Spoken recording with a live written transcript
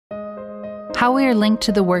How we are linked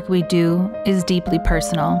to the work we do is deeply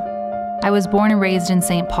personal. I was born and raised in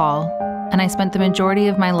St. Paul, and I spent the majority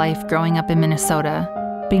of my life growing up in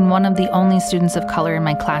Minnesota, being one of the only students of color in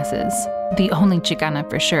my classes, the only Chicana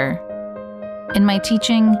for sure. In my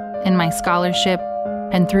teaching, in my scholarship,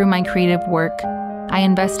 and through my creative work, I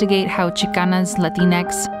investigate how Chicanas,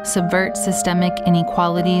 Latinx subvert systemic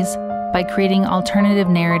inequalities by creating alternative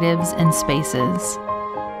narratives and spaces.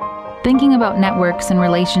 Thinking about networks and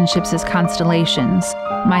relationships as constellations,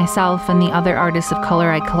 myself and the other artists of color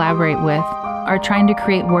I collaborate with are trying to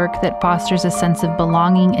create work that fosters a sense of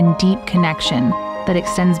belonging and deep connection that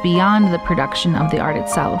extends beyond the production of the art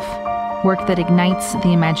itself. Work that ignites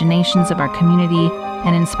the imaginations of our community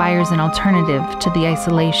and inspires an alternative to the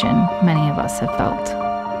isolation many of us have felt.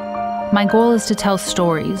 My goal is to tell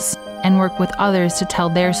stories and work with others to tell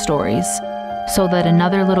their stories so that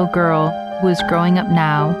another little girl who is growing up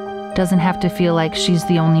now doesn't have to feel like she's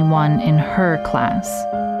the only one in her class.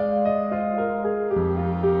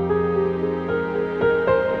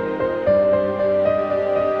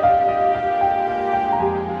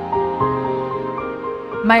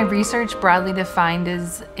 My research, broadly defined,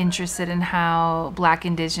 is interested in how Black,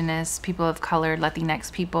 Indigenous, people of color, Latinx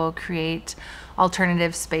people create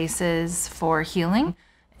alternative spaces for healing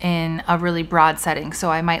in a really broad setting. So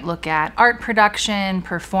I might look at art production,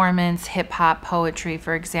 performance, hip hop, poetry,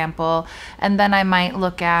 for example, and then I might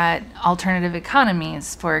look at alternative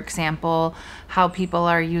economies, for example, how people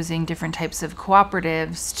are using different types of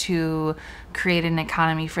cooperatives to create an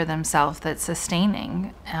economy for themselves that's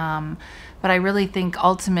sustaining. But I really think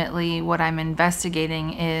ultimately what I'm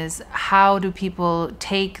investigating is how do people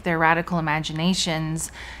take their radical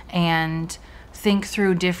imaginations and think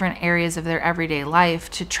through different areas of their everyday life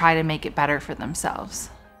to try to make it better for themselves.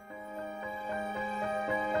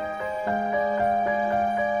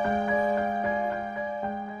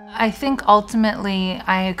 I think ultimately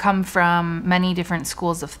I come from many different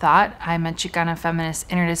schools of thought. I'm a Chicana feminist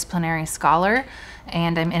interdisciplinary scholar,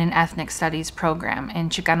 and I'm in an ethnic studies program in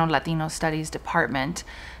Chicano Latino studies department.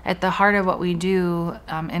 At the heart of what we do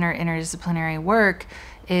in our interdisciplinary work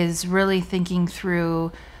is really thinking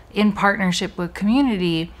through, in partnership with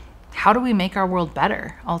community, how do we make our world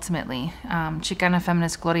better, ultimately? Chicana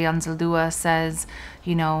feminist Gloria Anzaldúa says,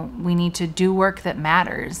 you know, we need to do work that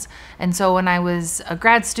matters. And so when I was a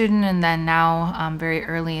grad student and then now very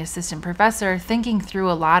early assistant professor, thinking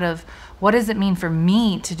through a lot of what does it mean for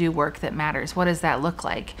me to do work that matters? What does that look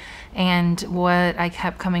like? And what I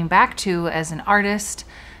kept coming back to as an artist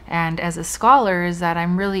and as a scholar is that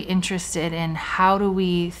I'm really interested in how do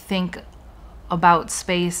we think about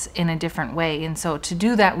space in a different way. And so to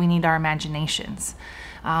do that, we need our imaginations.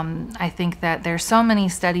 I think that there's so many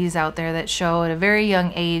studies out there that show at a very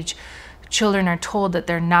young age, children are told that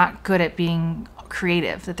they're not good at being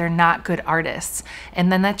creative, that they're not good artists. And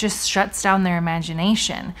then that just shuts down their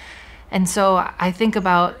imagination. And so I think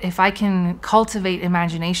about if I can cultivate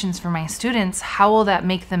imaginations for my students, how will that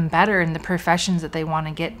make them better in the professions that they want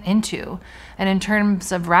to get into? And in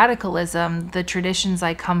terms of radicalism, the traditions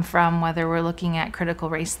I come from, whether we're looking at critical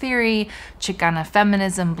race theory, Chicana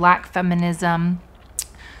feminism, Black feminism,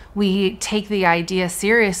 we take the idea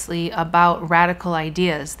seriously about radical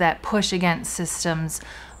ideas that push against systems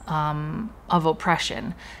of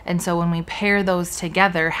oppression. And so when we pair those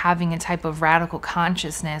together, having a type of radical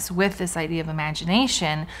consciousness with this idea of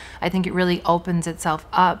imagination, I think it really opens itself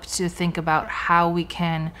up to think about how we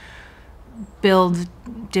can build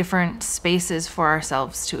different spaces for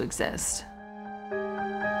ourselves to exist.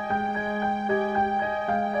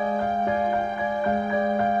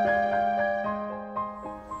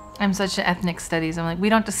 I'm such an ethnic studies. I'm like, we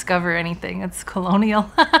don't discover anything. It's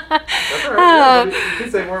colonial. That's all right. You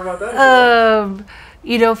can say more about that.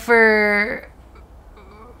 You know, for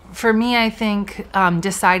me, I think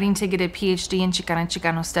deciding to get a PhD in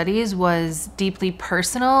Chicano studies was deeply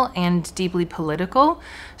personal and deeply political.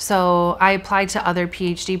 So I applied to other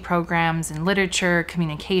PhD programs in literature,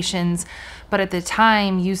 communications, but at the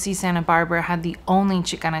time, UC Santa Barbara had the only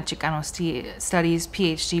Chicano studies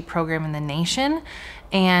PhD program in the nation.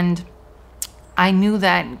 And I knew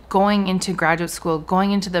that going into graduate school,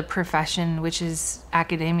 going into the profession, which is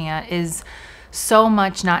academia, is so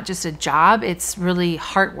much not just a job, it's really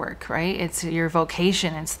heart work, right? It's your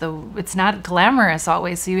vocation. It's not glamorous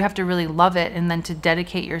always, so you have to really love it. And then to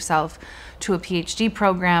dedicate yourself to a PhD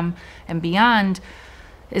program and beyond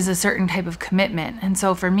is a certain type of commitment. And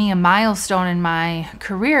so for me, a milestone in my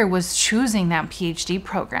career was choosing that PhD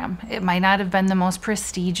program. It might not have been the most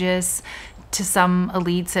prestigious, to some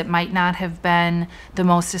elites, it might not have been the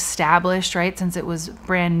most established, right, since it was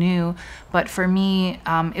brand new. But for me,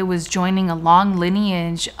 it was joining a long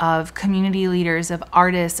lineage of community leaders, of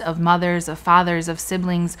artists, of mothers, of fathers, of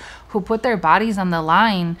siblings who put their bodies on the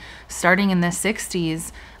line starting in the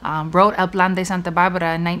 60s, wrote El Plan de Santa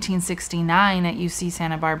Barbara in 1969 at UC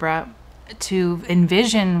Santa Barbara to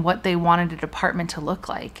envision what they wanted a department to look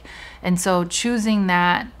like. And so choosing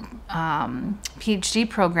that PhD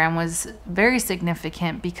program was very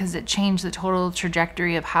significant because it changed the total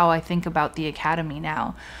trajectory of how I think about the academy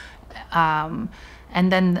now. And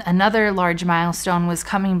then another large milestone was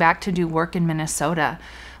coming back to do work in Minnesota.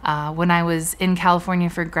 When I was in California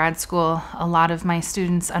for grad school, a lot of my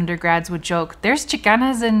students, undergrads, would joke, "There's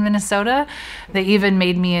Chicanas in Minnesota." They even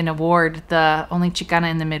made me an award, the only Chicana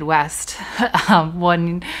in the Midwest,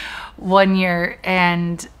 one year.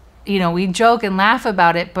 And, you know, we joke and laugh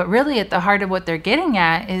about it, but really at the heart of what they're getting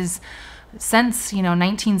at is since,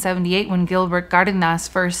 1978, when Gilbert Cardenas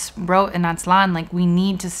first wrote in Aztlan, like, we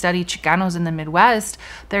need to study Chicanos in the Midwest,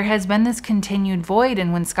 there has been this continued void.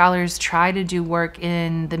 And when scholars try to do work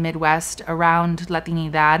in the Midwest around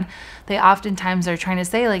Latinidad, they oftentimes are trying to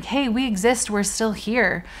say, like, hey, we exist, we're still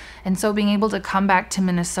here. And so being able to come back to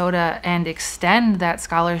Minnesota and extend that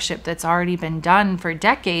scholarship that's already been done for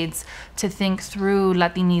decades to think through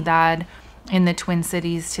Latinidad in the Twin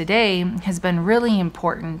Cities today has been really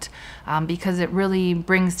important, because it really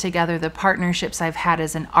brings together the partnerships I've had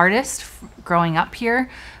as an artist growing up here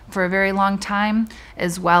for a very long time,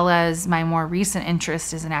 as well as my more recent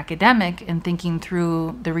interest as an academic in thinking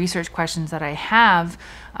through the research questions that I have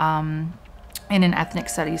in an ethnic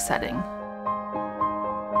studies setting.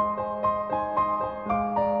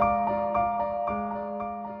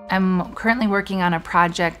 I'm currently working on a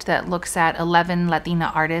project that looks at 11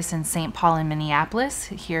 Latina artists in St. Paul and Minneapolis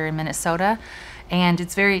here in Minnesota. And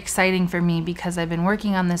it's very exciting for me because I've been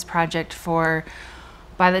working on this project for,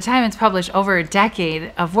 by the time it's published, over a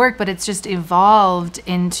decade of work, but it's just evolved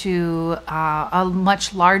into a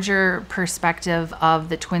much larger perspective of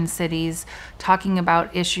the Twin Cities, talking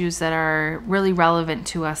about issues that are really relevant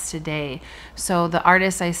to us today. So the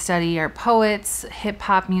artists I study are poets,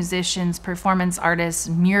 hip-hop musicians, performance artists,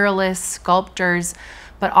 muralists, sculptors,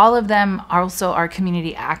 but all of them also are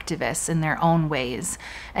community activists in their own ways.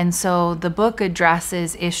 And so the book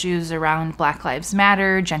addresses issues around Black Lives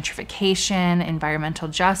Matter, gentrification, environmental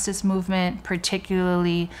justice movement,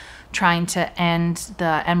 particularly trying to end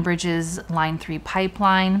the Enbridge's Line 3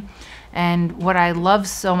 pipeline. And what I love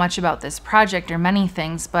so much about this project are many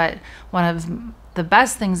things, but one of the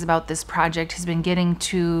best things about this project has been getting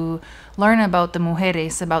to learn about the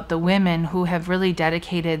mujeres, about the women who have really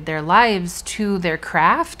dedicated their lives to their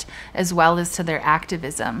craft as well as to their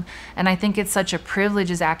activism. And I think it's such a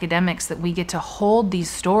privilege as academics that we get to hold these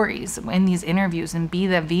stories in these interviews and be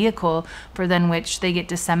the vehicle for then which they get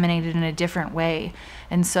disseminated in a different way.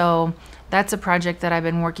 And so that's a project that I've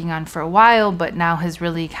been working on for a while, but now has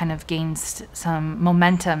really kind of gained some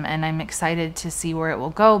momentum, and I'm excited to see where it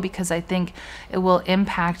will go, because I think it will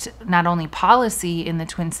impact not only policy in the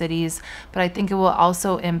Twin Cities, but I think it will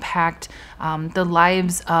also impact the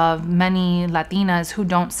lives of many Latinas who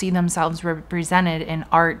don't see themselves represented in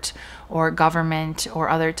art or government or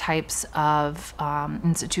other types of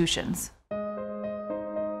institutions.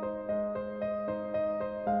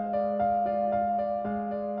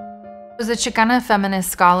 As a Chicana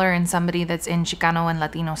feminist scholar and somebody that's in Chicano and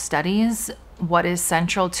Latino studies, what is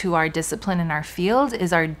central to our discipline in our field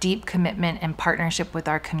is our deep commitment and partnership with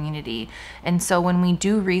our community. And so when we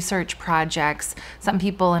do research projects, some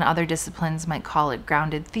people in other disciplines might call it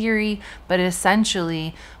grounded theory, but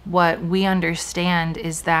essentially what we understand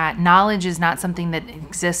is that knowledge is not something that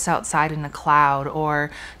exists outside in a cloud,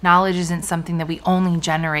 or knowledge isn't something that we only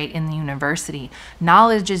generate in the university.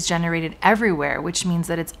 Knowledge is generated everywhere, which means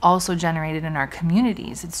that it's also generated in our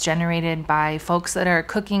communities. It's generated by folks that are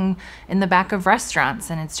cooking in the back of restaurants,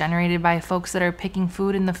 and it's generated by folks that are picking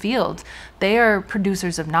food in the field. They are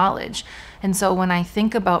producers of knowledge. And so when I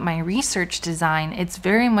think about my research design, it's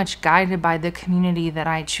very much guided by the community that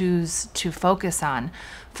I choose to focus on.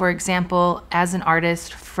 For example, as an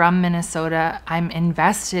artist from Minnesota, I'm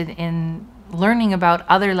invested in learning about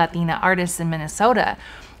other Latina artists in Minnesota.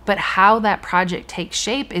 But how that project takes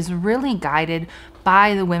shape is really guided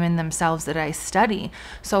by the women themselves that I study.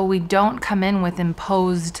 So we don't come in with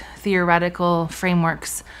imposed theoretical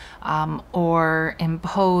frameworks or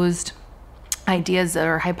imposed ideas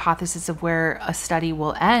or hypothesis of where a study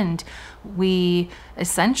will end, we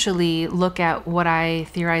essentially look at what I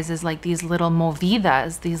theorize as like these little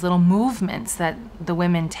movidas, these little movements that the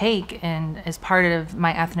women take, and as part of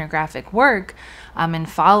my ethnographic work, and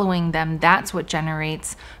following them, that's what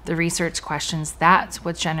generates the research questions, that's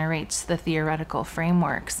what generates the theoretical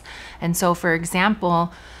frameworks. And so, for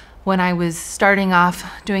example, when I was starting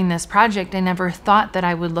off doing this project, I never thought that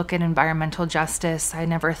I would look at environmental justice. I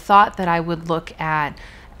never thought that I would look at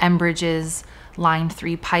Enbridge's Line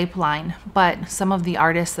 3 pipeline. But some of the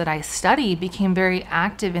artists that I study became very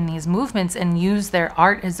active in these movements and used their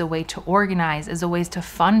art as a way to organize, as a way to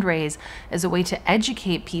fundraise, as a way to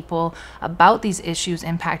educate people about these issues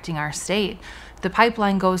impacting our state. The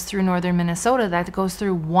pipeline goes through northern Minnesota. That goes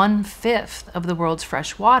through 1/5 of the world's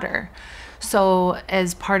fresh water. So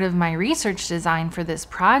as part of my research design for this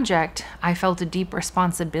project, I felt a deep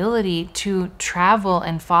responsibility to travel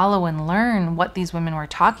and follow and learn what these women were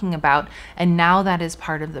talking about. And now that is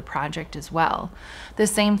part of the project as well. The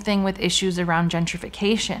same thing with issues around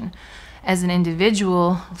gentrification. As an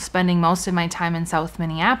individual spending most of my time in South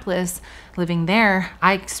Minneapolis, living there,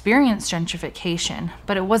 I experienced gentrification,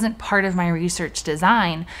 but it wasn't part of my research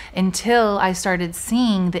design until I started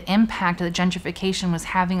seeing the impact that gentrification was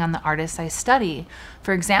having on the artists I study.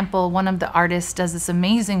 For example, one of the artists does this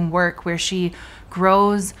amazing work where she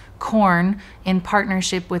grows corn in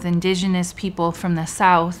partnership with indigenous people from the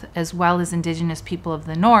South as well as indigenous people of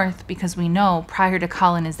the North, because we know prior to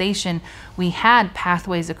colonization, we had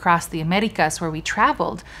pathways across the Americas where we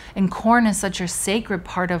traveled, and corn is such a sacred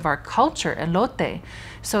part of our culture, elote.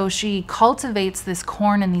 So she cultivates this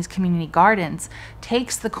corn in these community gardens,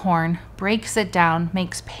 takes the corn, breaks it down,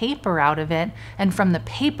 makes paper out of it, and from the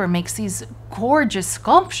paper makes these gorgeous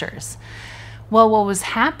sculptures. Well, what was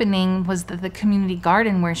happening was that the community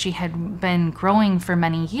garden where she had been growing for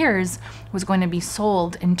many years was going to be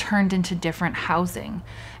sold and turned into different housing.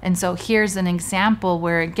 And so here's an example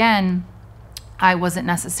where, again, I wasn't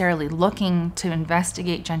necessarily looking to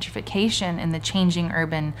investigate gentrification in the changing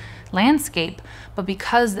urban landscape, but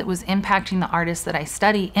because it was impacting the artist that I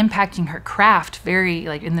study, impacting her craft very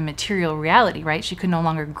like in the material reality, right? She could no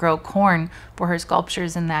longer grow corn for her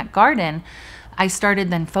sculptures in that garden. I started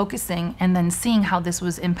then focusing and then seeing how this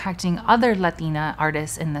was impacting other Latina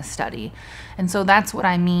artists in this study. And so that's what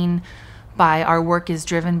I mean by our work is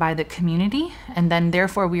driven by the community, and then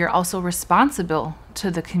therefore we are also responsible to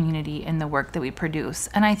the community in the work that we produce.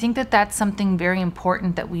 And I think that that's something very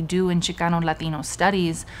important that we do in Chicano Latino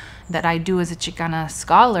studies, that I do as a Chicana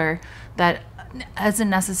scholar, that isn't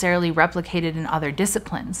necessarily replicated in other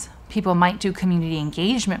disciplines. People might do community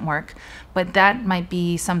engagement work, but that might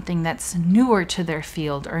be something that's newer to their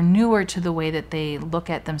field or newer to the way that they look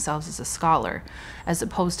at themselves as a scholar, as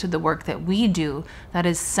opposed to the work that we do that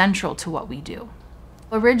is central to what we do.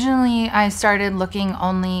 Originally, I started looking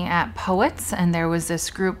only at poets, and there was this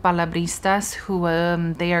group, Palabristas,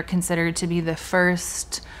 who they are considered to be the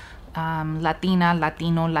first Latina,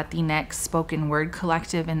 Latino, Latinx spoken word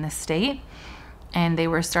collective in the state, and they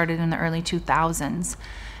were started in the early 2000s.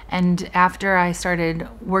 And after I started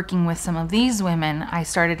working with some of these women, I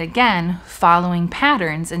started again following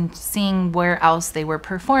patterns and seeing where else they were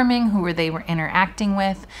performing, who they were interacting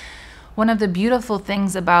with. One of the beautiful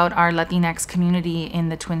things about our Latinx community in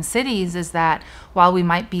the Twin Cities is that while we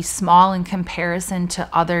might be small in comparison to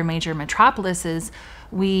other major metropolises,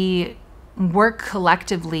 we work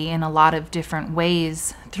collectively in a lot of different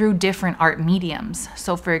ways through different art mediums.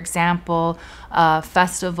 So for example, a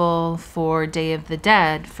festival for Day of the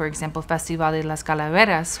Dead, for example, Festival de las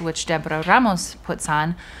Calaveras, which Deborah Ramos puts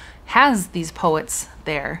on, has these poets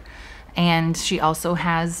there. And she also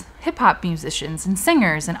has hip-hop musicians and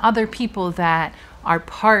singers and other people that are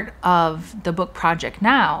part of the book project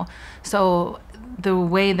now. So the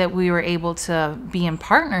way that we were able to be in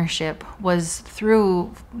partnership was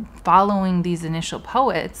through following these initial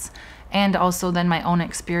poets, and also then my own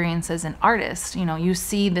experience as an artist. You know, you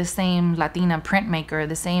see the same Latina printmaker,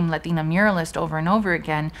 the same Latina muralist over and over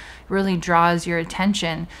again, really draws your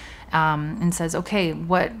attention and says, okay,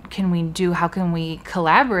 what can we do? How can we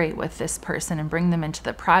collaborate with this person and bring them into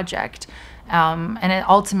the project? And it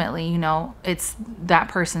ultimately, you know, it's that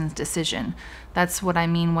person's decision. That's what I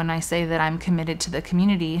mean when I say that I'm committed to the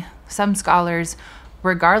community. Some scholars,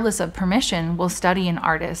 regardless of permission, will study an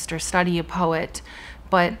artist or study a poet,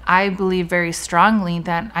 but I believe very strongly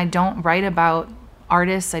that I don't write about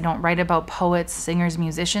artists, I don't write about poets, singers,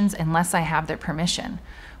 musicians, unless I have their permission,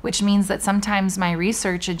 which means that sometimes my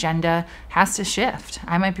research agenda has to shift.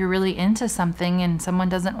 I might be really into something and someone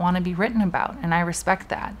doesn't want to be written about, and I respect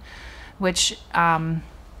that, which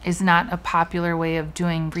is not a popular way of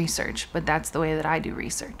doing research, but that's the way that I do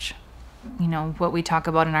research. You know, what we talk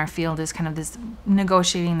about in our field is kind of this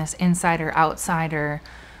negotiating this insider-outsider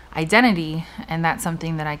identity, and that's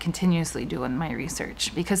something that I continuously do in my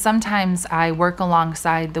research, because sometimes I work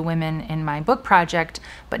alongside the women in my book project,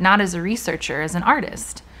 but not as a researcher, as an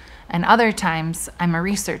artist. And other times I'm a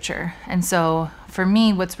researcher. And so for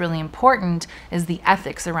me, what's really important is the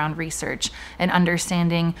ethics around research and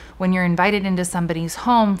understanding when you're invited into somebody's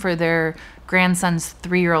home for their grandson's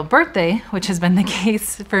 3-year-old birthday, which has been the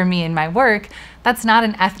case for me in my work, that's not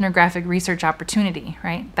an ethnographic research opportunity,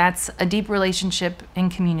 right? That's a deep relationship in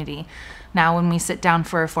community. Now, when we sit down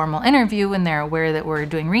for a formal interview and they're aware that we're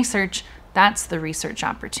doing research, that's the research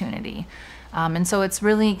opportunity. And so it's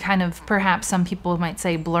really kind of, perhaps some people might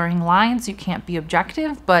say, blurring lines. You can't be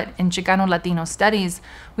objective, but in Chicano Latino studies,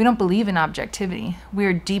 we don't believe in objectivity. We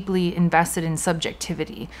are deeply invested in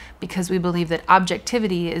subjectivity because we believe that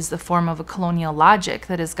objectivity is the form of a colonial logic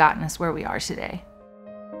that has gotten us where we are today.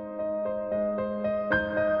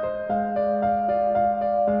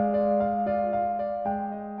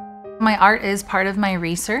 My art is part of my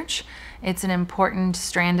research. It's an important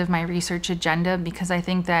strand of my research agenda because I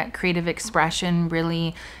think that creative expression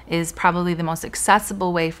really is probably the most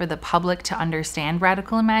accessible way for the public to understand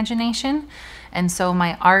radical imagination. And so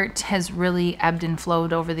my art has really ebbed and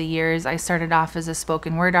flowed over the years. I started off as a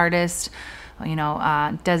spoken word artist. You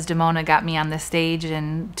know, Desdemona got me on the stage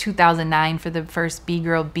in 2009 for the first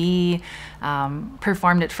B-Girl B.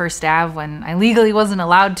 Performed at First Ave when I legally wasn't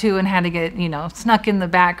allowed to and had to get, you know, snuck in the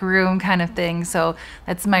back room kind of thing. So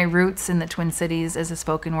that's my roots in the Twin Cities as a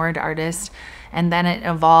spoken word artist. And then it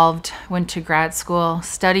evolved, went to grad school,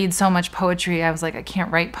 studied so much poetry. I was like, I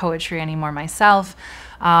can't write poetry anymore myself.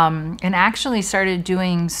 And actually started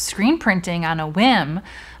doing screen printing on a whim.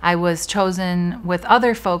 I was chosen with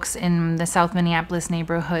other folks in the South Minneapolis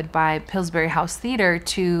neighborhood by Pillsbury House Theater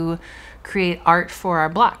to create art for our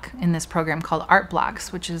block in this program called Art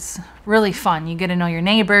Blocks, which is really fun. You get to know your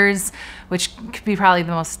neighbors, which could be probably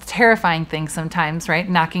the most terrifying thing sometimes, right?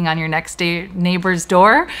 Knocking on your next neighbor's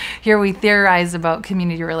door. Here we theorize about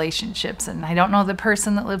community relationships, and I don't know the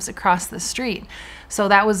person that lives across the street. So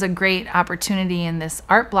that was a great opportunity in this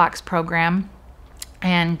Art Blocks program.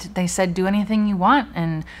 And they said, do anything you want.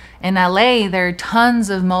 And in LA, there are tons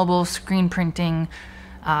of mobile screen printing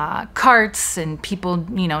carts, and people,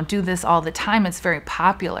 you know, do this all the time. It's very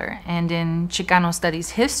popular. And in Chicano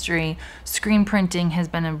studies history, screen printing has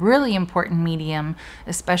been a really important medium,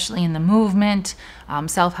 especially in the movement.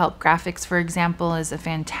 Self-help graphics, for example, is a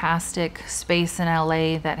fantastic space in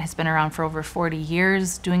LA that has been around for over 40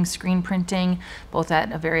 years doing screen printing, both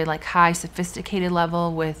at a very high sophisticated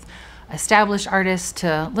level with established artists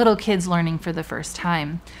to little kids learning for the first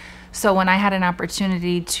time. So when I had an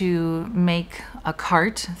opportunity to make a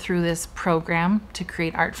cart through this program to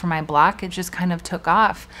create art for my block, it just kind of took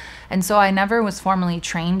off. And so I never was formally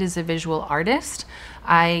trained as a visual artist.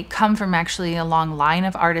 I come from actually a long line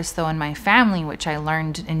of artists though in my family, which I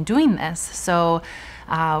learned in doing this. So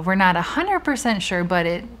we're not 100% sure, but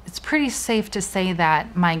it's pretty safe to say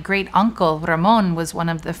that my great uncle Ramon was one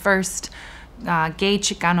of the first gay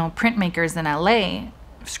Chicano printmakers in LA,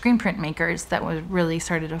 screen printmakers that was really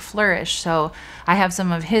started to flourish. So I have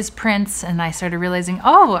some of his prints, and I started realizing,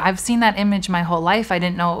 oh, I've seen that image my whole life. I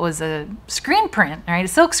didn't know it was a screen print, right? A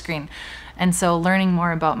silk screen. And so learning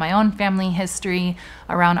more about my own family history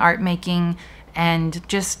around art making and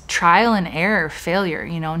just trial and error, failure,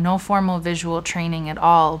 you know, no formal visual training at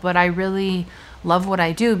all. But I really love what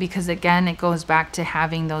I do because, again, it goes back to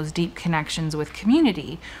having those deep connections with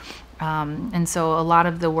community. And so a lot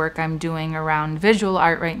of the work I'm doing around visual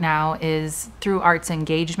art right now is through arts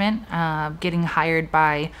engagement, getting hired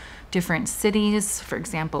by different cities, for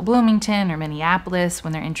example, Bloomington or Minneapolis,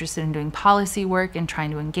 when they're interested in doing policy work and trying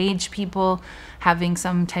to engage people, having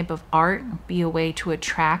some type of art be a way to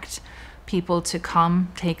attract people to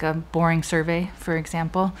come take a boring survey, for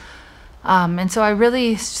example. And so I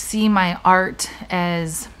really see my art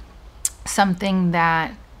as something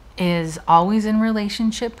that is always in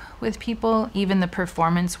relationship with people. Even the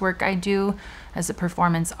performance work I do as a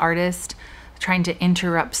performance artist, trying to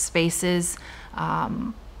interrupt spaces,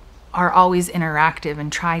 are always interactive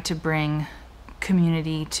and try to bring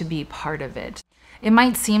community to be part of it. It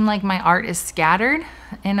might seem like my art is scattered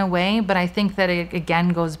in a way, but I think that it again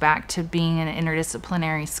goes back to being an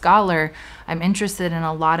interdisciplinary scholar. I'm interested in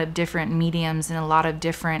a lot of different mediums and a lot of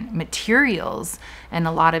different materials and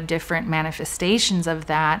a lot of different manifestations of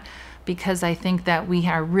that, because I think that we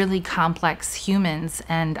are really complex humans,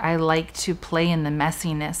 and I like to play in the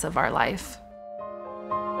messiness of our life.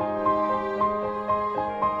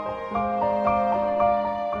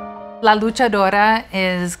 La luchadora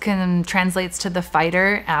translates to the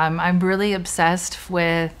fighter. I'm really obsessed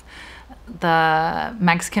with the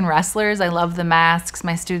Mexican wrestlers. I love the masks.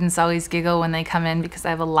 My students always giggle when they come in because I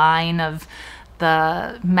have a line of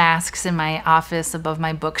the masks in my office above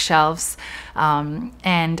my bookshelves.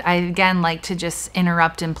 And I, again, like to just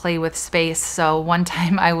interrupt and play with space. So one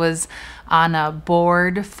time I was on a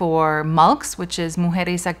board for MULCS, which is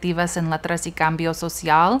Mujeres Activas en Letras y Cambio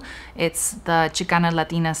Social. It's the Chicana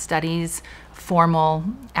Latina Studies formal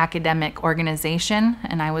academic organization.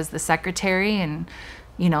 And I was the secretary, and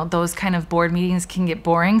you know, those kind of board meetings can get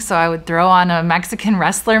boring. So I would throw on a Mexican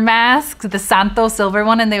wrestler mask, the Santo silver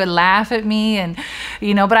one, and they would laugh at me. And,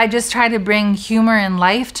 you know, but I just try to bring humor and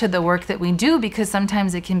life to the work that we do, because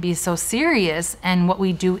sometimes it can be so serious, and what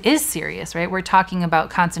we do is serious, right? We're talking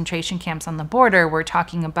about concentration camps on the border. We're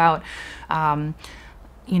talking about,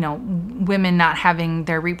 you know, women not having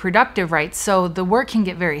their reproductive rights. So the work can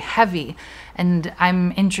get very heavy. And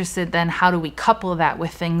I'm interested then, how do we couple that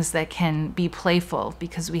with things that can be playful?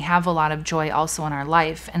 Because we have a lot of joy also in our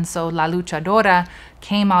life. And so La Luchadora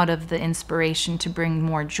came out of the inspiration to bring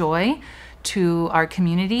more joy to our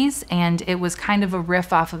communities. And it was kind of a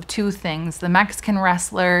riff off of two things: the Mexican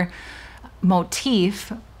wrestler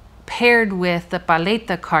motif paired with the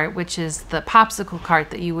paleta cart, which is the popsicle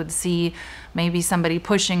cart that you would see maybe somebody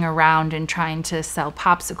pushing around and trying to sell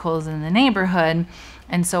popsicles in the neighborhood.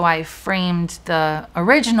 And so I framed the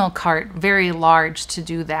original cart very large to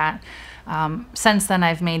do that. Since then,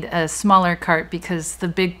 I've made a smaller cart because the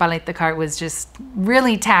big paleta cart was just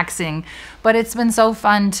really taxing. But it's been so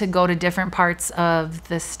fun to go to different parts of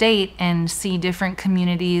the state and see different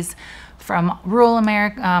communities, from rural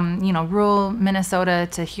America, you know, rural Minnesota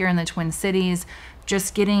to here in the Twin Cities,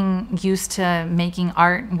 just getting used to making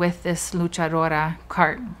art with this luchadora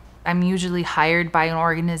cart. I'm usually hired by an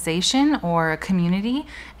organization or a community,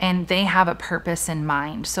 and they have a purpose in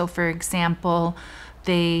mind. So for example,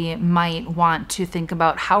 they might want to think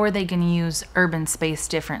about how are they going to use urban space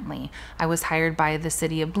differently. I was hired by the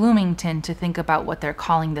city of Bloomington to think about what they're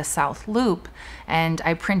calling the South Loop, and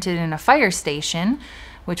I printed in a fire station,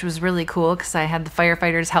 which was really cool because I had the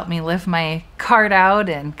firefighters help me lift my cart out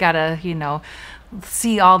and got to, you know,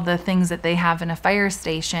 see all the things that they have in a fire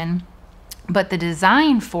station. But the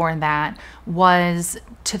design for that was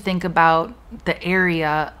to think about the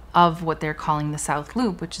area of what they're calling the South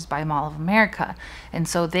Loop, which is by Mall of America. And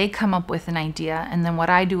so they come up with an idea, and then what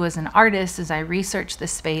I do as an artist is I research the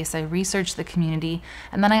space, I research the community,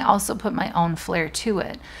 and then I also put my own flair to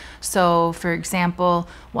it. So for example,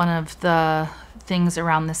 one of the things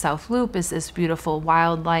around the South Loop is this beautiful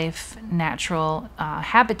wildlife, natural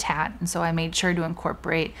habitat, and so I made sure to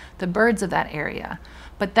incorporate the birds of that area.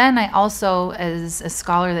 But then I also, as a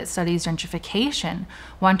scholar that studies gentrification,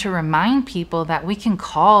 want to remind people that we can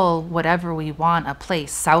call whatever we want a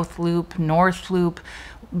place, South Loop, North Loop,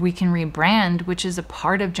 we can rebrand, which is a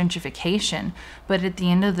part of gentrification. But at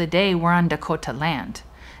the end of the day, we're on Dakota land.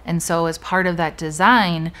 And so as part of that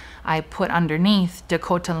design, I put underneath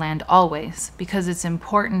Dakota land always, because it's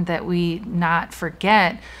important that we not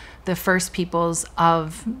forget the first peoples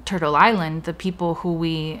of Turtle Island, the people who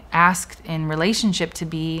we asked in relationship to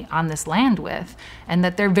be on this land with, and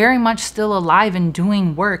that they're very much still alive and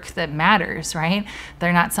doing work that matters, right?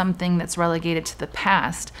 They're not something that's relegated to the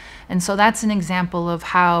past. And so that's an example of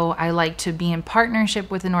how I like to be in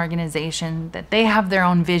partnership with an organization, that they have their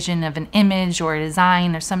own vision of an image or a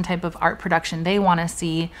design or some type of art production they want to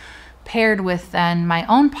see, paired with then my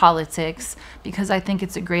own politics, because I think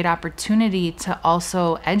it's a great opportunity to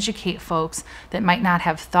also educate folks that might not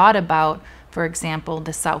have thought about, for example,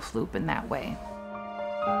 the South Loop in that way.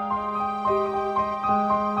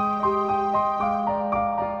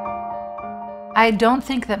 I don't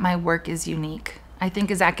think that my work is unique. I think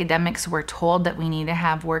as academics, we're told that we need to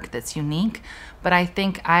have work that's unique, but I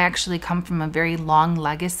think I actually come from a very long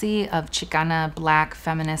legacy of Chicana, Black,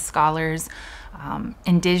 feminist scholars,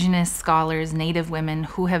 indigenous scholars, Native women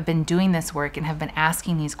who have been doing this work and have been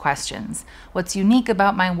asking these questions. What's unique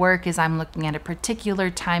about my work is I'm looking at a particular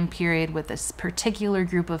time period with a particular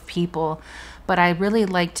group of people, but I really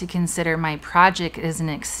like to consider my project as an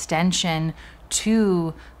extension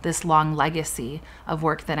to this long legacy of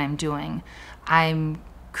work that I'm doing. I'm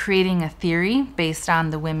creating a theory based on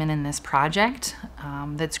the women in this project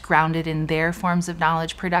that's grounded in their forms of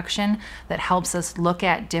knowledge production, that helps us look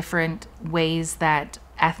at different ways that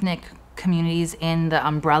ethnic communities in the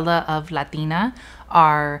umbrella of Latina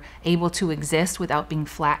are able to exist without being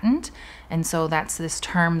flattened. And so that's this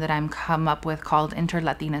term that I'm come up with called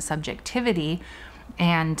inter-Latina subjectivity.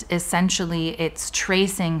 And essentially, it's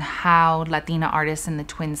tracing how Latina artists in the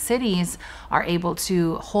Twin Cities are able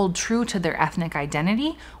to hold true to their ethnic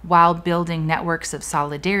identity while building networks of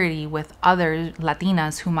solidarity with other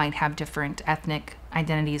Latinas who might have different ethnic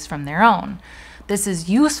identities from their own. This is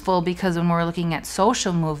useful because when we're looking at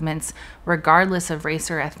social movements, regardless of race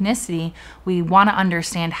or ethnicity, we want to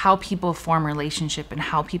understand how people form relationship and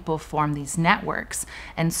how people form these networks.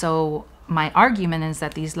 And so my argument is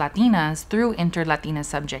that these Latinas, through inter-Latina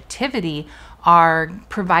subjectivity, are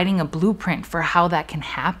providing a blueprint for how that can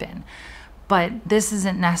happen. But this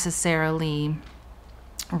isn't necessarily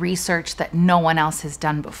research that no one else has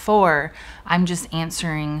done before. I'm just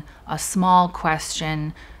answering a small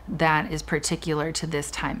question that is particular to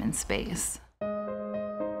this time and space.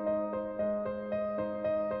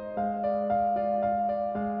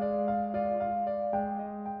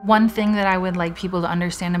 One thing that I would like people to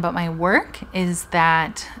understand about my work is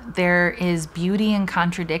that there is beauty in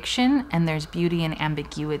contradiction and there's beauty in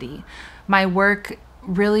ambiguity. My work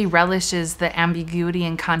really relishes the ambiguity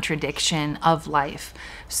and contradiction of life.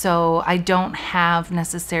 So I don't have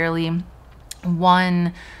necessarily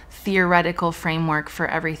one theoretical framework for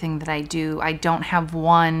everything that I do. I don't have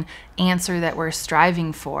one answer that we're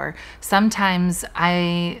striving for. Sometimes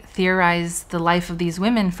I theorize the life of these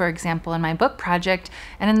women, for example, in my book project,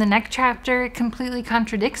 and in the next chapter it completely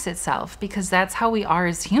contradicts itself, because that's how we are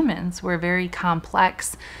as humans. We're very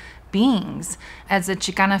complex beings. As a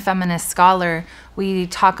Chicana feminist scholar, we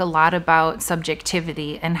talk a lot about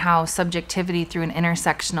subjectivity and how subjectivity through an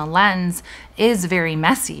intersectional lens is very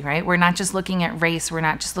messy, right? We're not just looking at race, we're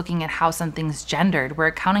not just looking at how something's gendered, we're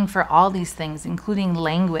accounting for all these things, including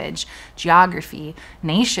language, geography,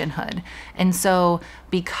 nationhood. And so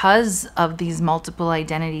because of these multiple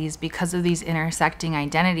identities, because of these intersecting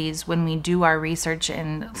identities, when we do our research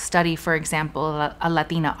and study, for example, a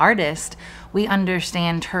Latina artist, we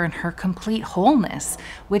understand her and her complete wholeness,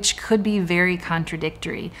 which could be very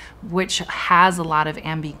contradictory, which has a lot of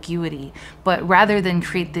ambiguity. But rather than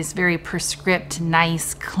create this very prescript,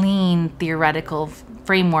 nice, clean theoretical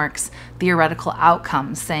frameworks, theoretical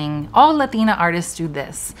outcomes, saying all Latina artists do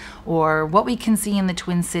this, or what we can see in the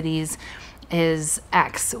Twin Cities is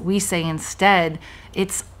X, we say instead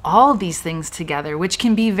it's all these things together, which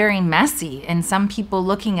can be very messy. And some people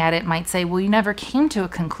looking at it might say, well, you never came to a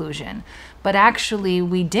conclusion. But actually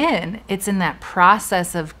we did. It's in that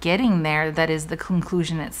process of getting there that is the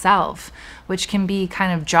conclusion itself, which can be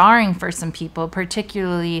kind of jarring for some people,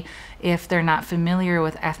 particularly if they're not familiar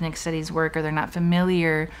with ethnic studies work or they're not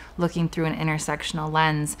familiar looking through an intersectional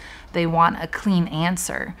lens. They want a clean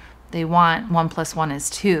answer. They want 1 + 1 is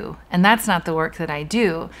 2. And that's not the work that I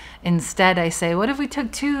do. Instead, I say, what if we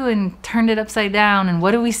took 2 and turned it upside down? And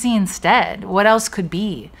what do we see instead? What else could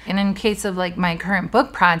be? And in case of like my current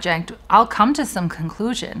book project, I'll come to some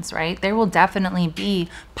conclusions, right? There will definitely be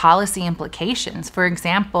policy implications. For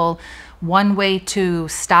example, one way to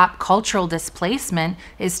stop cultural displacement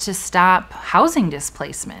is to stop housing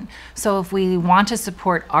displacement. So if we want to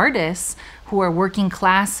support artists who are working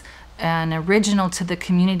class and original to the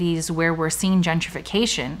communities where we're seeing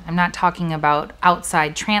gentrification. I'm not talking about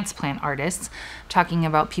outside transplant artists, I'm talking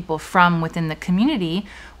about people from within the community.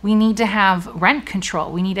 We need to have rent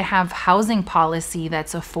control. We need to have housing policy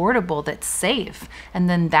that's affordable, that's safe. And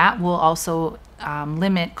then that will also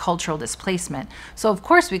limit cultural displacement. So of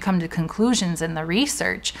course we come to conclusions in the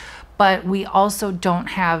research, but we also don't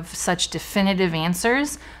have such definitive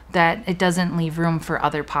answers that it doesn't leave room for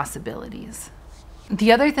other possibilities.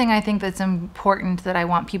 The other thing I think that's important that I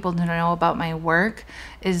want people to know about my work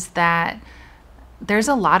is that there's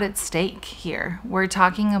a lot at stake here. We're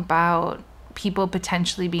talking about people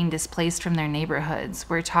potentially being displaced from their neighborhoods.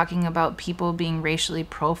 We're talking about people being racially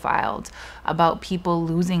profiled, about people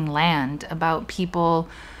losing land, about people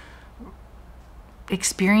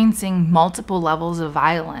experiencing multiple levels of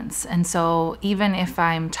violence. And so even if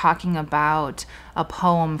I'm talking about a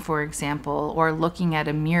poem, for example, or looking at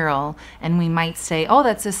a mural, and we might say, oh,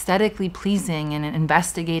 that's aesthetically pleasing and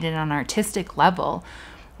investigated on an artistic level,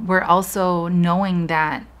 we're also knowing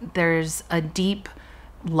that there's a deep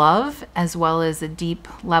love as well as a deep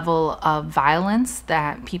level of violence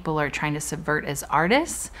that people are trying to subvert as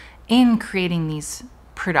artists in creating these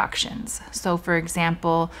productions. So for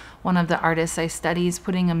example, one of the artists I study is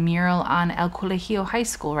putting a mural on El Colegio High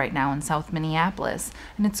School right now in South Minneapolis,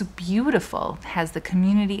 and it's beautiful. It has the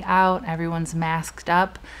community out, everyone's masked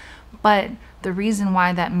up, But the reason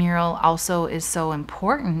why that mural also is so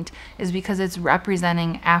important is because it's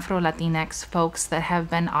representing Afro-Latinx folks that have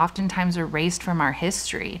been oftentimes erased from our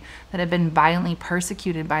history, that have been violently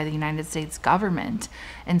persecuted by the United States government.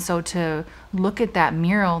 And so to look at that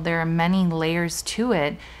mural, there are many layers to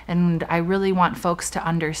it. And I really want folks to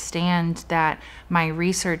understand that my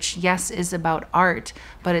research, yes, is about art,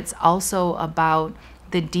 but it's also about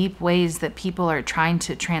the deep ways that people are trying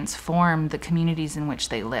to transform the communities in which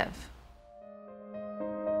they live.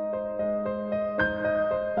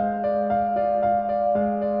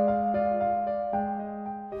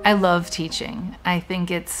 I love teaching. I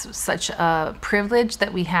think it's such a privilege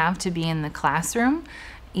that we have to be in the classroom,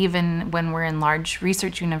 even when we're in large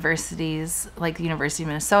research universities like the University of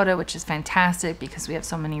Minnesota, which is fantastic because we have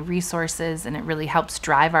so many resources and it really helps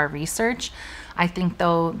drive our research. I think,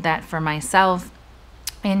 though, that for myself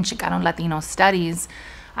in Chicano Latino studies,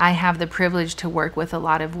 I have the privilege to work with a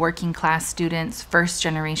lot of working class students, first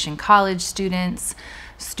generation college students,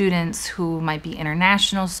 students who might be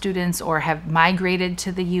international students or have migrated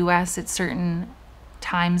to the US at certain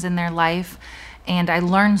times in their life. And I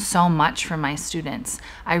learn so much from my students.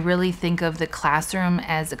 I really think of the classroom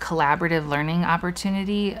as a collaborative learning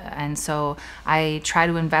opportunity. And so I try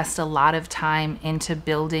to invest a lot of time into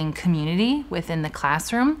building community within the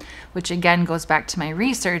classroom, which again goes back to my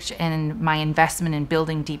research and my investment in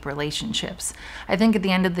building deep relationships. I think at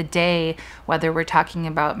the end of the day, whether we're talking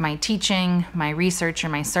about my teaching, my research, or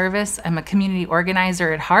my service, I'm a community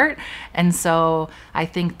organizer at heart. And so I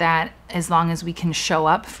think that as long as we can show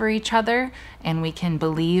up for each other and we can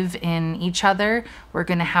believe in each other, we're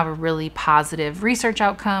going to have a really positive research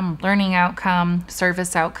outcome, learning outcome,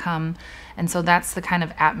 service outcome. And so that's the kind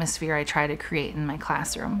of atmosphere I try to create in my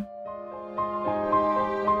classroom.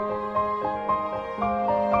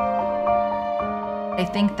 I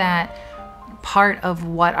think that part of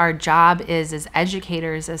what our job is as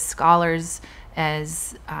educators, as scholars,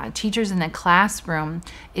 as teachers in the classroom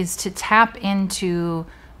is to tap into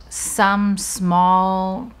some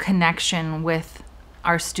small connection with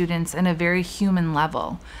our students in a very human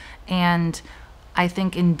level. And I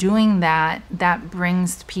think in doing that, that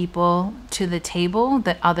brings people to the table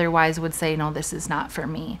that otherwise would say, no, this is not for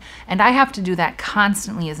me. And I have to do that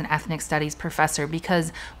constantly as an ethnic studies professor,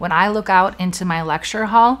 because when I look out into my lecture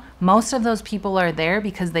hall, most of those people are there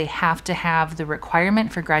because they have to have the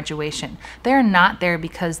requirement for graduation. They're not there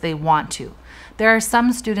because they want to. There are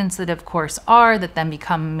some students that of course are, that then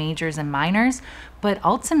become majors and minors, but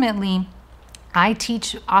ultimately I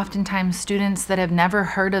teach oftentimes students that have never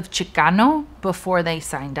heard of Chicano before they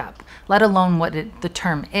signed up, let alone what the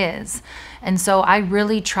term is. And so I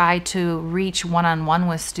really try to reach one-on-one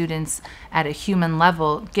with students at a human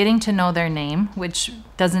level, getting to know their name, which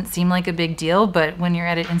doesn't seem like a big deal, but when you're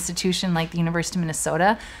at an institution like the University of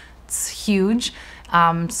Minnesota, it's huge.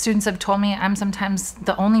 Students have told me I'm sometimes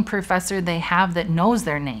the only professor they have that knows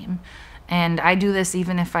their name. And I do this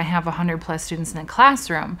even if I have 100+ students in a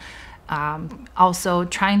classroom. Also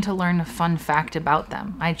trying to learn a fun fact about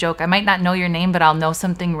them. I joke, I might not know your name, but I'll know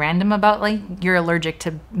something random about, like, you're allergic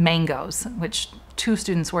to mangoes, which 2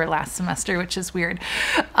 students were last semester, which is weird.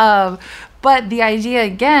 But the idea,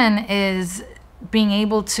 again, is being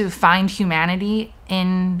able to find humanity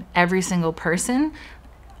in every single person.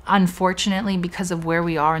 Unfortunately, because of where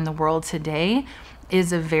we are in the world today,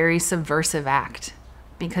 is a very subversive act.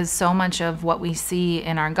 Because so much of what we see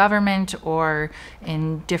in our government or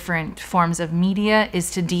in different forms of media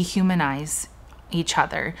is to dehumanize each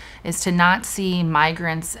other, is to not see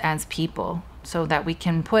migrants as people so that we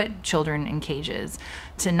can put children in cages,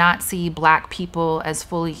 to not see Black people as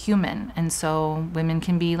fully human. And so women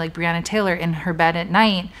can be like Breonna Taylor in her bed at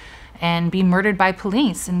night and be murdered by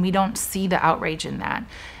police, and we don't see the outrage in that.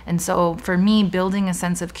 And so for me, building a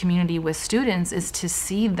sense of community with students is to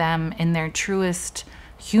see them in their truest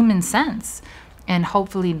human sense. And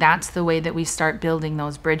hopefully that's the way that we start building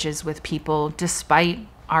those bridges with people despite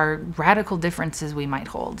our radical differences we might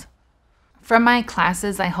hold. From my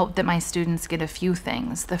classes, I hope that my students get a few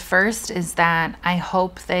things. The first is that I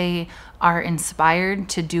hope they are inspired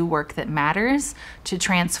to do work that matters, to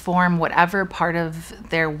transform whatever part of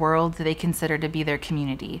their world they consider to be their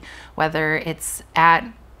community, whether it's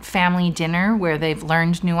at family dinner where they've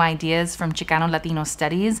learned new ideas from Chicano Latino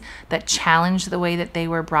studies that challenge the way that they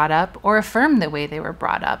were brought up or affirm the way they were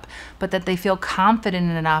brought up, but that they feel confident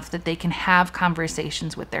enough that they can have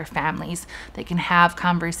conversations with their families, they can have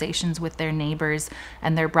conversations with their neighbors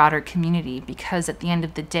and their broader community, because at the end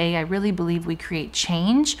of the day, I really believe we create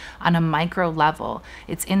change on a micro level.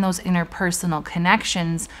 It's in those interpersonal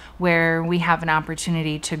connections where we have an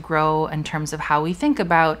opportunity to grow in terms of how we think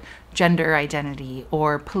about gender identity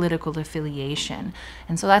or political affiliation.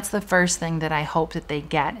 And so that's the first thing that I hope that they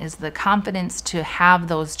get, is the confidence to have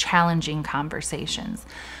those challenging conversations.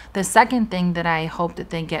 The second thing that I hope that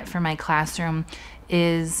they get from my classroom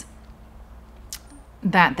is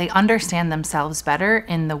that they understand themselves better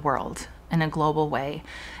in the world in a global way.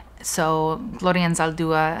 So Gloria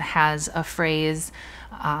Anzaldúa has a phrase,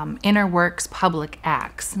 inner works, public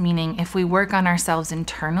acts, meaning if we work on ourselves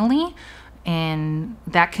internally, and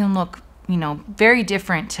that can look, very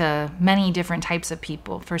different to many different types of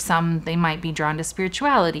people. For some, they might be drawn to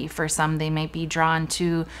spirituality. For some, they might be drawn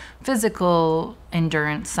to physical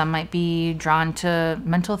endurance. Some might be drawn to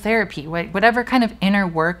mental therapy, whatever kind of inner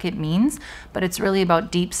work it means. But it's really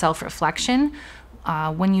about deep self-reflection.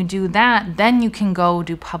 When you do that, then you can go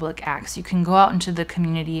do public acts. You can go out into the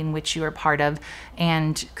community in which you are part of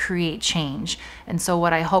and create change. And so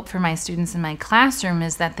what I hope for my students in my classroom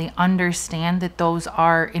is that they understand that those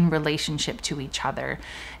are in relationship to each other.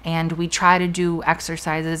 And we try to do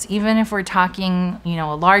exercises, even if we're talking,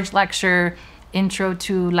 a large lecture, Intro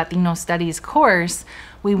to Latino Studies course,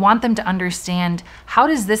 we want them to understand, how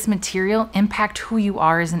does this material impact who you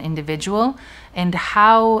are as an individual, and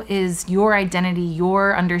how is your identity,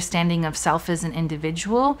 your understanding of self as an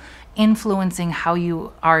individual influencing how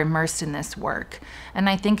you are immersed in this work. And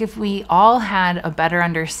I think if we all had a better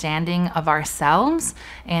understanding of ourselves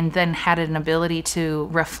and then had an ability to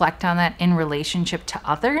reflect on that in relationship to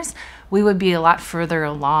others, we would be a lot further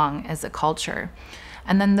along as a culture.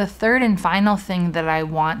 And then the third and final thing that I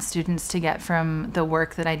want students to get from the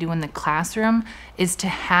work that I do in the classroom is to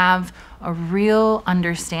have a real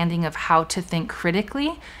understanding of how to think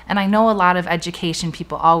critically. And I know a lot of education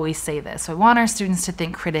people always say this. So I want our students to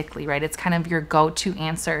think critically, right? It's kind of your go-to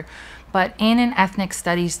answer. But in an ethnic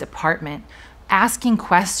studies department, asking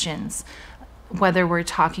questions, whether we're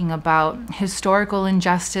talking about historical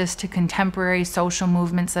injustice to contemporary social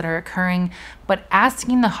movements that are occurring, but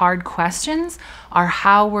asking the hard questions are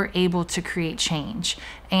how we're able to create change.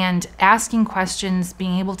 And asking questions,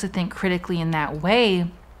 being able to think critically in that way,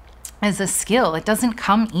 is a skill. It doesn't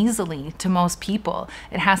come easily to most people.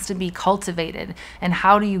 It has to be cultivated. And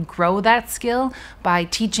how do you grow that skill? By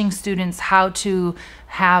teaching students how to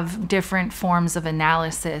have different forms of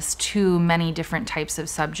analysis to many different types of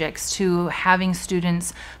subjects, to having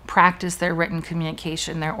students practice their written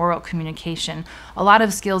communication, their oral communication. A lot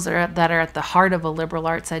of skills that are at the heart of a liberal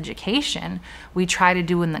arts education we try to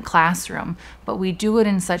do in the classroom, but we do it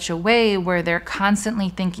in such a way where they're constantly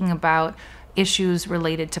thinking about issues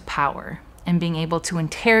related to power and being able to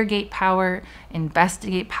interrogate power,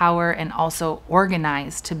 investigate power, and also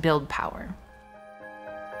organize to build power.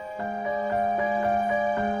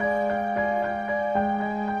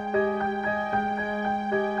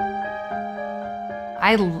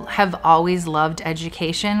 I have always loved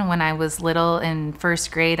education. When I was little in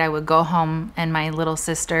first grade, I would go home and my little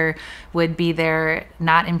sister would be there,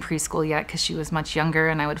 not in preschool yet because she was much younger,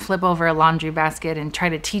 and I would flip over a laundry basket and try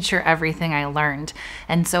to teach her everything I learned.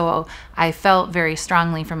 And so I felt very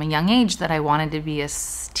strongly from a young age that I wanted to be a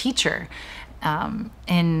teacher.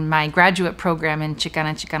 In my graduate program in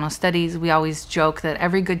Chicano Studies, we always joke that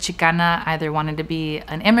every good Chicana either wanted to be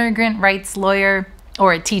an immigrant rights lawyer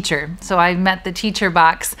or a teacher. So I met the teacher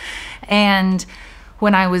box. And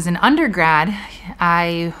when I was in undergrad,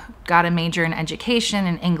 I got a major in education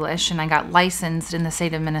and English, and I got licensed in the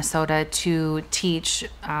state of Minnesota to teach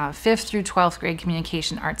 5th through 12th grade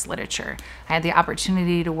communication arts literature. I had the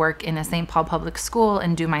opportunity to work in a St. Paul public school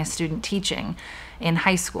and do my student teaching in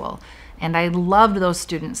high school. And I loved those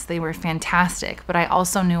students. They were fantastic, but I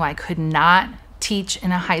also knew I could not teach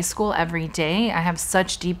in a high school every day. I have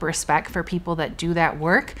such deep respect for people that do that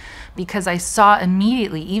work because I saw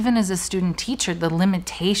immediately, even as a student teacher, the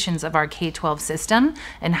limitations of our K-12 system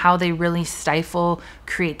and how they really stifle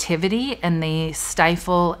creativity and they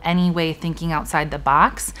stifle any way thinking outside the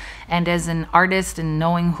box. And as an artist and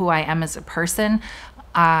knowing who I am as a person,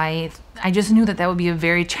 I just knew that that would be a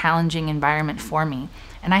very challenging environment for me.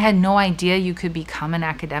 And I had no idea you could become an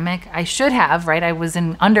academic. I should have, right? I was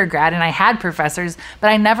in undergrad and I had professors,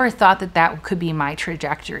 but I never thought that that could be my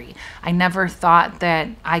trajectory. I never thought that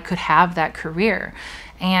I could have that career.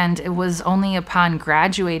 And it was only upon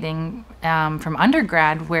graduating from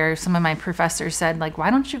undergrad where some of my professors said, like,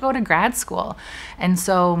 why don't you go to grad school? And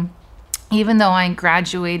so even though I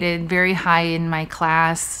graduated very high in my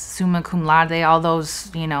class, summa cum laude, all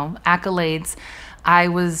those, accolades, I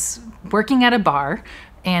was working at a bar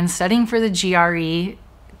and studying for the GRE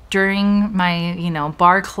during my,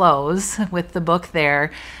 bar close with the book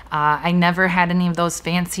there. I never had any of those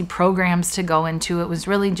fancy programs to go into. It was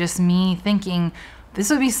really just me thinking, this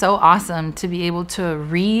would be so awesome to be able to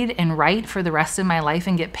read and write for the rest of my life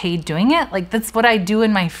and get paid doing it. Like, that's what I do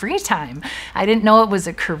in my free time. I didn't know it was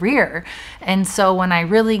a career. And so when I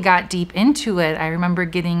really got deep into it, I remember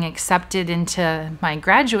getting accepted into my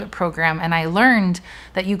graduate program, and I learned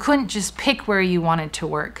that you couldn't just pick where you wanted to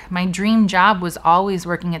work. My dream job was always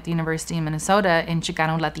working at the University of Minnesota in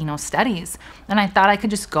Chicano Latino studies. And I thought I could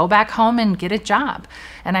just go back home and get a job.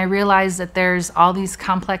 And I realized that there's all these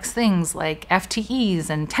complex things like FTEs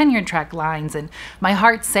and tenure track lines, and my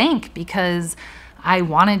heart sank because I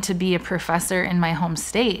wanted to be a professor in my home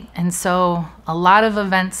state. And so a lot of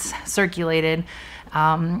events circulated,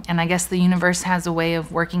 and I guess the universe has a way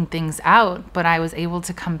of working things out, but I was able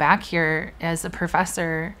to come back here as a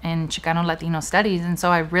professor in Chicano Latino studies. And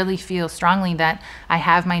so I really feel strongly that I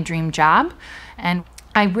have my dream job, and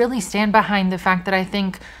I really stand behind the fact that I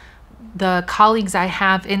think the colleagues I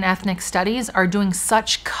have in ethnic studies are doing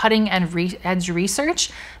such cutting edge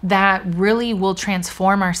research that really will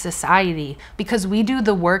transform our society, because we do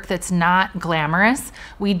the work that's not glamorous.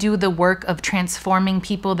 We do the work of transforming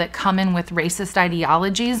people that come in with racist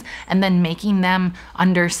ideologies and then making them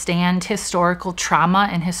understand historical trauma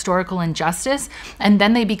and historical injustice, and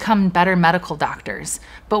then they become better medical doctors.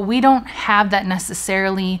 But we don't have that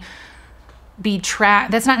necessarily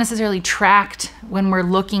that's not necessarily tracked when we're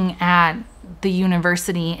looking at the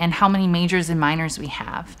university and how many majors and minors we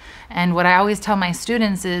have. And what I always tell my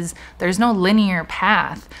students is there's no linear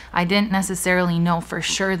path. I didn't necessarily know for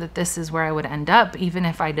sure that this is where I would end up, even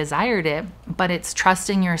if I desired it, but it's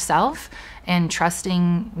trusting yourself and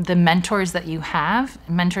trusting the mentors that you have.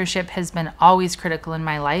 Mentorship has been always critical in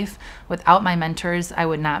my life. Without my mentors, I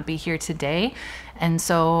would not be here today. And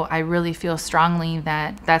so I really feel strongly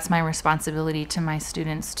that that's my responsibility to my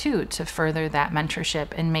students too, to further that mentorship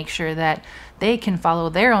and make sure that they can follow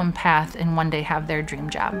their own path and one day have their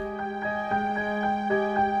dream job.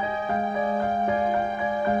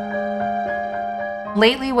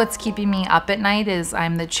 Lately, what's keeping me up at night is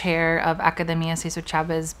I'm the chair of Academia Cesar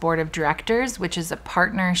Chavez Board of Directors, which is a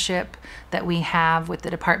partnership that we have with the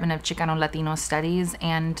Department of Chicano Latino Studies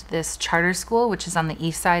and this charter school, which is on the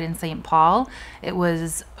east side in St. Paul. It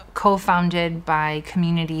was co-founded by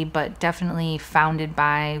community, but definitely founded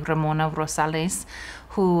by Ramona Rosales,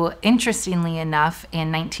 who, interestingly enough,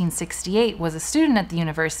 in 1968 was a student at the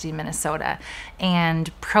University of Minnesota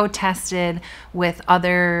and protested with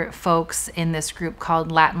other folks in this group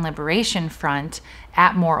called Latin Liberation Front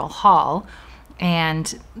at Morrill Hall.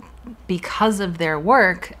 And because of their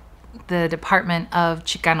work, the Department of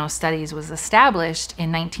Chicano Studies was established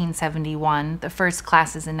in 1971, the first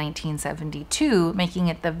classes in 1972, making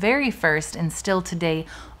it the very first and still today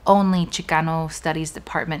only Chicano Studies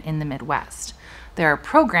department in the Midwest. There are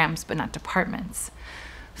programs, but not departments.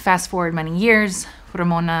 Fast forward many years,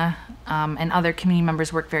 Ramona and other community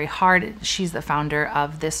members work very hard. She's the founder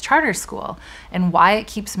of this charter school. And why it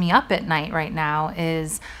keeps me up at night right now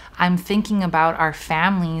is I'm thinking about our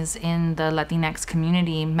families in the Latinx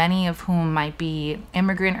community, many of whom might be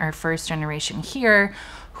immigrant or first generation here,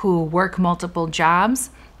 who work multiple jobs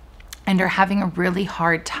and are having a really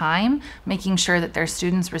hard time making sure that their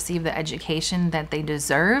students receive the education that they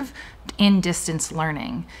deserve in distance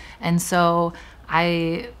learning. And so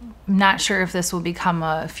I'm not sure if this will become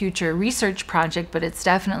a future research project, but it's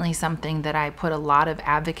definitely something that I put a lot of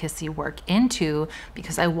advocacy work into,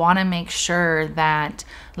 because I want to make sure that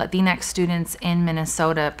Latinx students in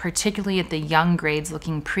Minnesota, particularly at the young grades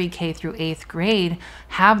looking pre-K through 8th grade,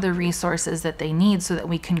 have the resources that they need so that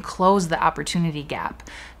we can close the opportunity gap.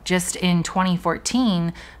 Just in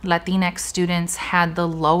 2014, Latinx students had the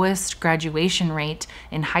lowest graduation rate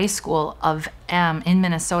in high school in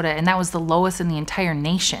Minnesota, and that was the lowest in the entire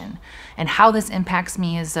nation. And how this impacts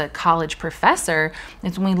me as a college professor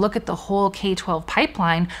is when we look at the whole K-12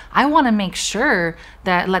 pipeline, I want to make sure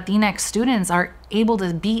that Latinx students are able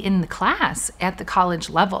to be in the class at the college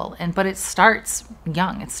level. But it starts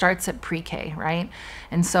young. It starts at pre-K, right?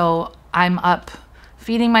 And so I'm up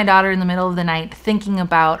feeding my daughter in the middle of the night, thinking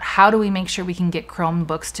about how do we make sure we can get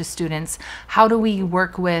Chromebooks to students? How do we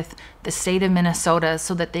work with the state of Minnesota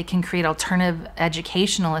so that they can create alternative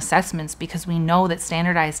educational assessments? Because we know that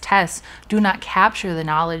standardized tests do not capture the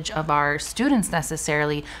knowledge of our students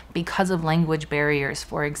necessarily because of language barriers,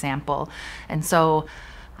 for example. And so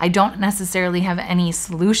I don't necessarily have any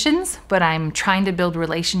solutions, but I'm trying to build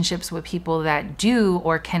relationships with people that do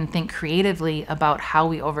or can think creatively about how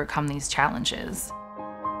we overcome these challenges.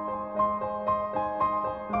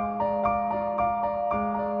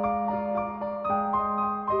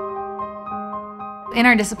 In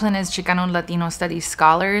our discipline as Chicano Latino Studies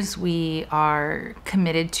scholars, we are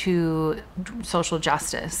committed to social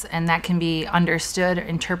justice, and that can be understood or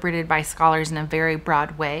interpreted by scholars in a very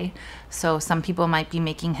broad way. So some people might be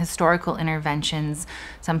making historical interventions,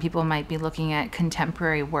 some people might be looking at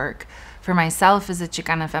contemporary work. For myself as a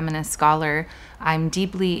Chicana feminist scholar, I'm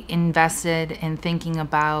deeply invested in thinking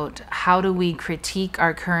about how do we critique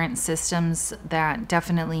our current systems that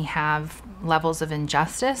definitely have levels of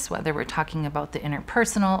injustice, whether we're talking about the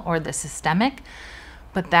interpersonal or the systemic,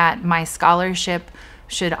 but that my scholarship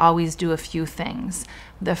should always do a few things.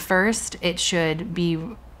 The first, it should be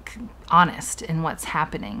honest in what's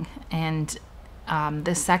happening. And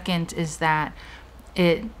the second is that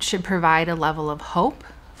it should provide a level of hope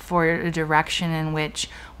for a direction in which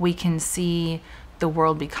we can see the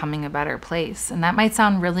world becoming a better place. And that might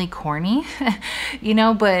sound really corny,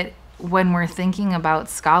 but when we're thinking about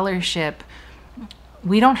scholarship,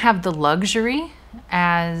 we don't have the luxury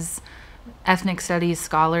as ethnic studies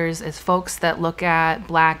scholars, as folks that look at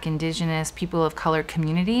Black, Indigenous, people of color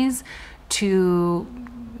communities, to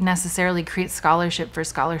necessarily create scholarship for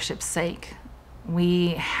scholarship's sake.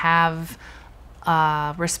 We have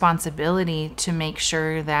a responsibility to make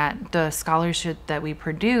sure that the scholarship that we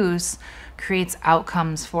produce creates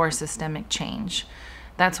outcomes for systemic change.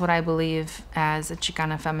 That's what I believe as a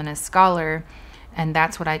Chicana feminist scholar, and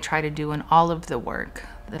that's what I try to do in all of the work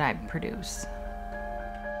that I produce.